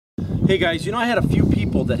Hey guys, you know, I had a few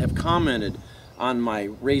people that have commented on my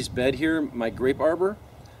raised bed here, my grape arbor,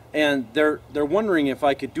 and they're wondering if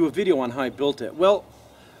I could do a video on how I built it. Well,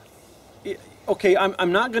 okay,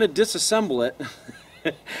 I'm not going to disassemble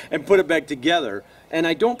it and put it back together, and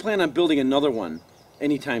I don't plan on building another one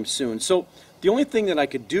anytime soon. So the only thing that I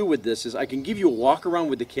could do with this is I can give you a walk around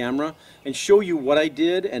with the camera and show you what I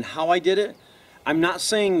did and how I did it. I'm not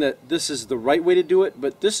saying that this is the right way to do it,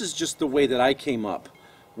 but this is just the way that I came up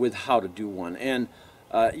with how to do one. And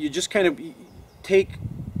you just kind of take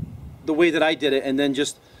the way that I did it and then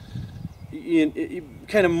just you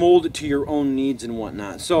kind of mold it to your own needs and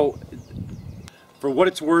whatnot. So for what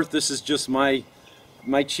it's worth, this is just my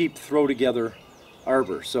cheap throw together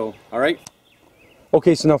arbor. So all right.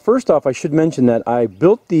 Okay, so now first off, I should mention that I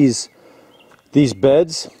built these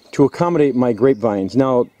beds to accommodate my grapevines.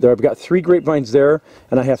 Now I've got 3 grapevines there,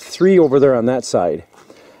 and I have 3 over there on that side.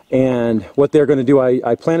 And what they're going to do,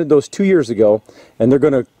 I planted those 2 years ago, and they're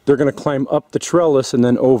going to climb up the trellis and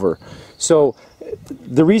then over. So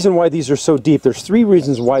the reason why these are so deep, there's 3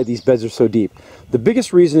 reasons why these beds are so deep. The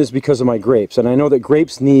biggest reason is because of my grapes, and I know that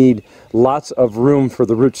grapes need lots of room for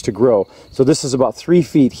the roots to grow. So this is about 3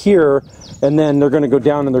 feet here, and then they're going to go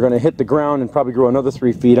down and they're going to hit the ground and probably grow another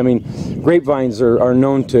 3 feet. I mean, grapevines are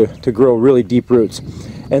known to grow really deep roots.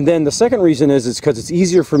 And then the second reason is because it's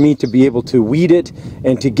easier for me to be able to weed it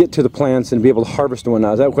and to get to the plants and be able to harvest and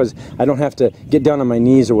whatnot. That's because I don't have to get down on my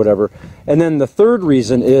knees or whatever. And then the third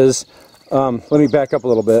reason is, let me back up a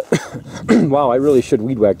little bit. Wow, I really should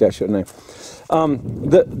weed whack that, shouldn't I?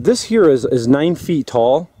 This here is 9 feet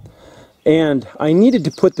tall, and I needed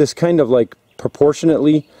to put this kind of like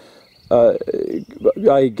proportionately,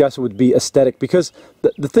 I guess it would be aesthetic, because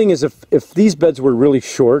the thing is, if these beds were really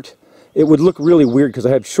short, it would look really weird because I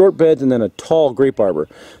have short beds and then a tall grape arbor.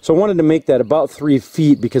 So I wanted to make that about 3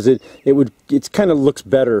 feet because it kind of looks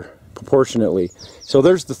better proportionately. So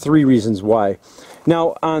there's the 3 reasons why.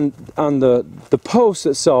 Now on the posts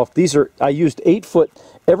itself, I used 8 foot.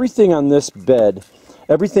 Everything on this bed,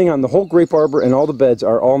 everything on the whole grape arbor and all the beds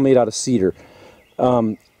are all made out of cedar.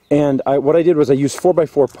 And what I did was I used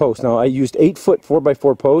 4x4 posts. Now I used 8 foot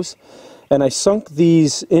 4x4 posts, and I sunk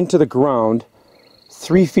these into the ground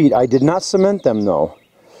 3 feet. I did not cement them though,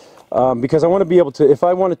 because I want to be able to, if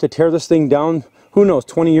I wanted to tear this thing down, who knows,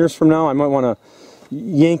 20 years from now I might want to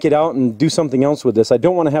yank it out and do something else with this. I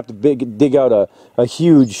don't want to have to dig out a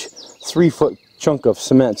huge 3 foot chunk of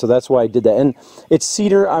cement, so that's why I did that. And it's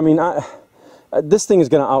cedar. I mean, this thing is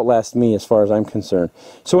going to outlast me as far as I'm concerned.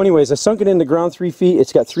 So anyways, I sunk it in the ground 3 feet.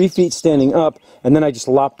 It's got 3 feet standing up, and then I just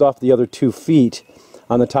lopped off the other 2 feet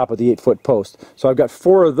on the top of the 8 foot post. So I've got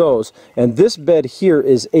 4 of those, and this bed here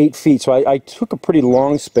is 8 feet. So I took a pretty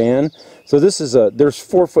long span. So this is there's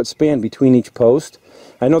 4 foot span between each post.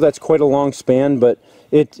 I know that's quite a long span, but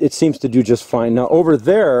it seems to do just fine. Now over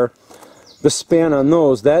there, the span on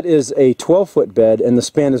those, that is a 12 foot bed, and the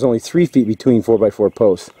span is only 3 feet between 4x4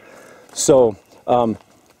 posts. So, and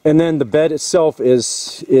then the bed itself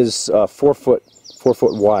is 4 foot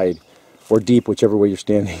wide, or deep, whichever way you're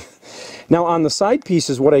standing. Now on the side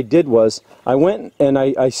pieces, what I did was I went and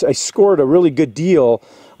I scored a really good deal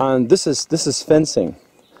on this is fencing,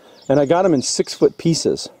 and I got them in 6 foot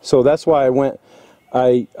pieces. So that's why I went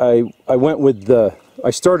with I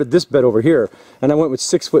started this bed over here, and I went with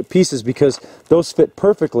 6 foot pieces because those fit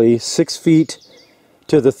perfectly, 6 feet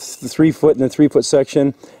to the 3 foot and the 3 foot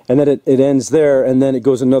section, and then it ends there, and then it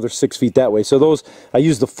goes another 6 feet that way. So those, I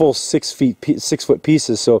used the full 6 foot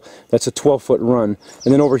pieces, so that's a 12 foot run.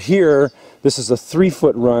 And then over here, this is a 3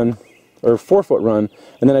 foot run, or 4 foot run,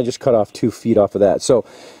 and then I just cut off 2 feet off of that. So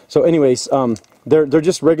anyways, they're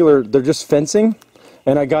just regular, they're just fencing,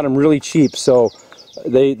 and I got them really cheap, so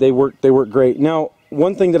they work great. Now,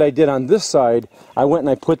 one thing that I did on this side, I went and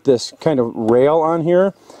I put this kind of rail on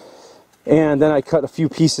here, and then I cut a few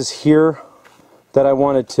pieces here that I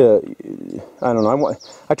wanted to, I don't know,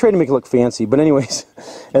 I tried to make it look fancy, but anyways,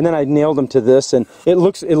 and then I nailed them to this, and it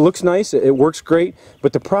looks nice, it works great,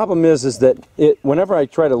 but the problem is that whenever I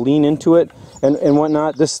try to lean into it and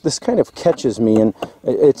whatnot, this kind of catches me, and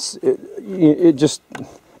it's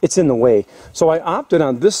in the way. So I opted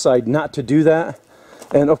on this side not to do that,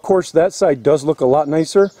 and of course that side does look a lot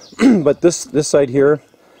nicer, but this side here,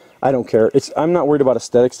 I don't care. I'm not worried about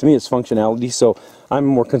aesthetics. To me, it's functionality, so I'm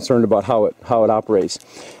more concerned about how it operates.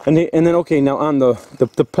 And then okay, now on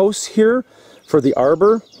the posts here for the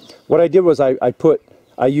arbor, what I did was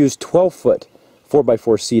I used 12 foot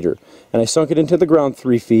 4x4 cedar, and I sunk it into the ground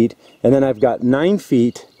 3 feet, and then I've got 9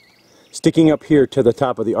 feet sticking up here to the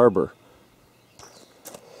top of the arbor.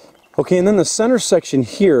 Okay, and then the center section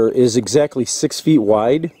here is exactly 6 feet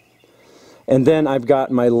wide. And then I've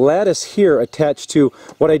got my lattice here attached to,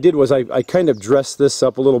 what I did was I kind of dressed this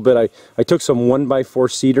up a little bit. I took some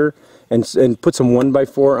 1x4 cedar and put some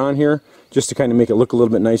 1x4 on here just to kind of make it look a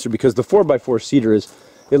little bit nicer, because the 4x4 cedar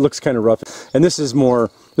it looks kind of rough. And this was more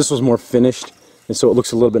finished, and so it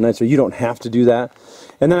looks a little bit nicer. You don't have to do that.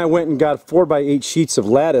 And then I went and got 4x8 sheets of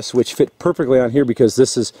lattice, which fit perfectly on here because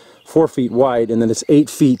this is 4 feet wide, and then it's 8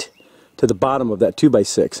 feet to the bottom of that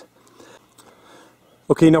 2x6.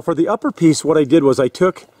 Okay, now for the upper piece, what I did was I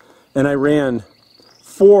took and I ran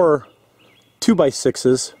 4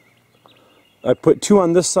 2x6s. I put 2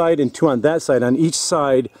 on this side and 2 on that side, on each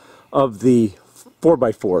side of the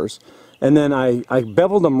 4x4s. And then I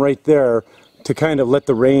beveled them right there to kind of let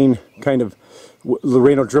the rain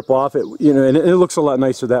will drip off it, you know, and it looks a lot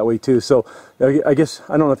nicer that way too. So I guess,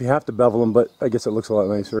 I don't know if you have to bevel them, but I guess it looks a lot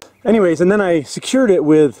nicer. Anyways, and then I secured it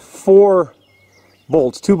with 4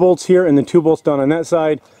 bolts, 2 bolts here and then 2 bolts down on that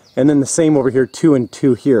side, and then the same over here, 2 and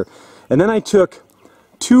 2 here. And then I took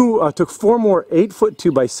 4 more 8-foot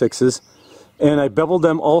 2x6s, and I beveled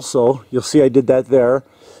them also. You'll see I did that there.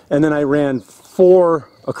 And then I ran 4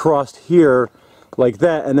 across here like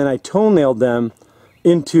that, and then I toe-nailed them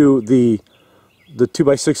into the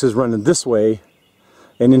 2x6s running this way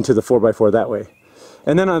and into the 4x4 that way.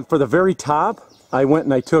 And then for the very top, I went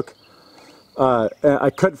and I took,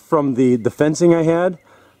 I cut from the fencing I had.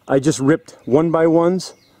 I just ripped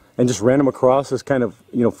 1x1s and just ran them across as kind of,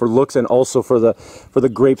 you know, for looks, and also for the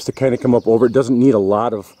grapes to kind of come up over. It doesn't need a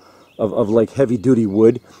lot of like heavy duty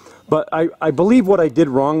wood. But I believe what I did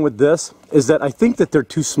wrong with this is that I think that they're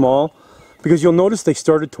too small, because you'll notice they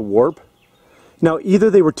started to warp. Now either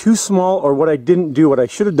they were too small, or what I didn't do, what I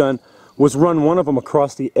should have done was run one of them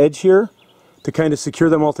across the edge here to kind of secure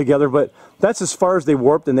them all together, but that's as far as they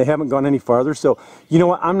warped, and they haven't gone any farther. So you know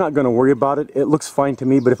what, I'm not going to worry about it. It looks fine to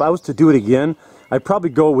me, but if I was to do it again, I'd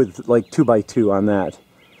probably go with like 2x2 on that.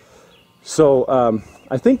 So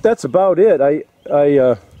I think that's about it.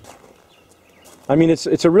 I mean,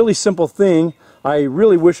 it's a really simple thing. I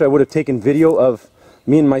really wish I would have taken video of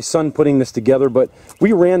me and my son putting this together, but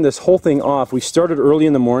we ran this whole thing off. We started early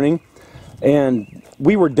in the morning, and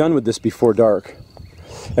we were done with this before dark.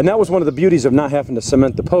 And that was one of the beauties of not having to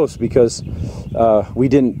cement the post, because we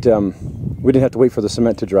didn't have to wait for the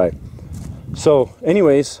cement to dry. So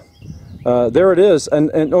anyways, there it is.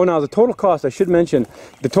 And oh, now the total cost, I should mention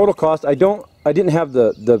the total cost. I didn't have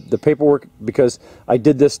the paperwork because I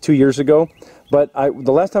did this 2 years ago, but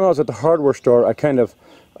the last time I was at the hardware store,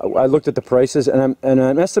 I looked at the prices, and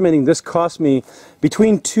I'm estimating this cost me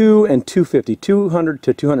between $200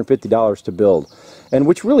 to $250 to build, and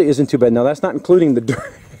which really isn't too bad. Now that's not including the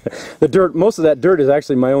dirt. The dirt, most of that dirt is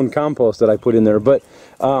actually my own compost that I put in there. But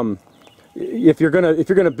if you're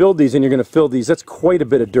gonna build these and you're gonna fill these, that's quite a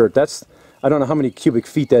bit of dirt. I don't know how many cubic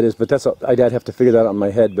feet that is, but I'd have to figure that out in my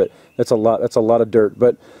head. But that's a lot. That's a lot of dirt.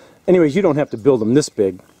 But anyways, you don't have to build them this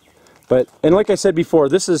big. And like I said before,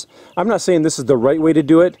 I'm not saying this is the right way to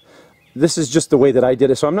do it. This is just the way that I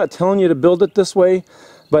did it. So I'm not telling you to build it this way,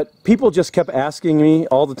 but people just kept asking me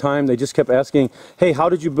all the time. They just kept asking, hey, how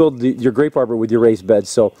did you build your grape arbor with your raised beds?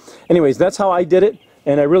 So anyways, that's how I did it,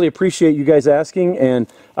 and I really appreciate you guys asking, and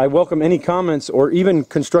I welcome any comments or even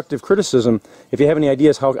constructive criticism if you have any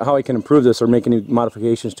ideas how I can improve this or make any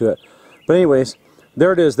modifications to it. But anyways,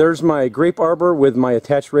 there it is. There's my grape arbor with my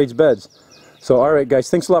attached raised beds. So, all right, guys,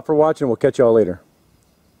 thanks a lot for watching. We'll catch you all later.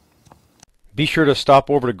 Be sure to stop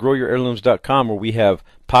over to growyourheirlooms.com, where we have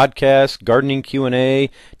podcasts, gardening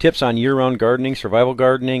Q&A, tips on year-round gardening, survival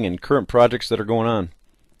gardening, and current projects that are going on.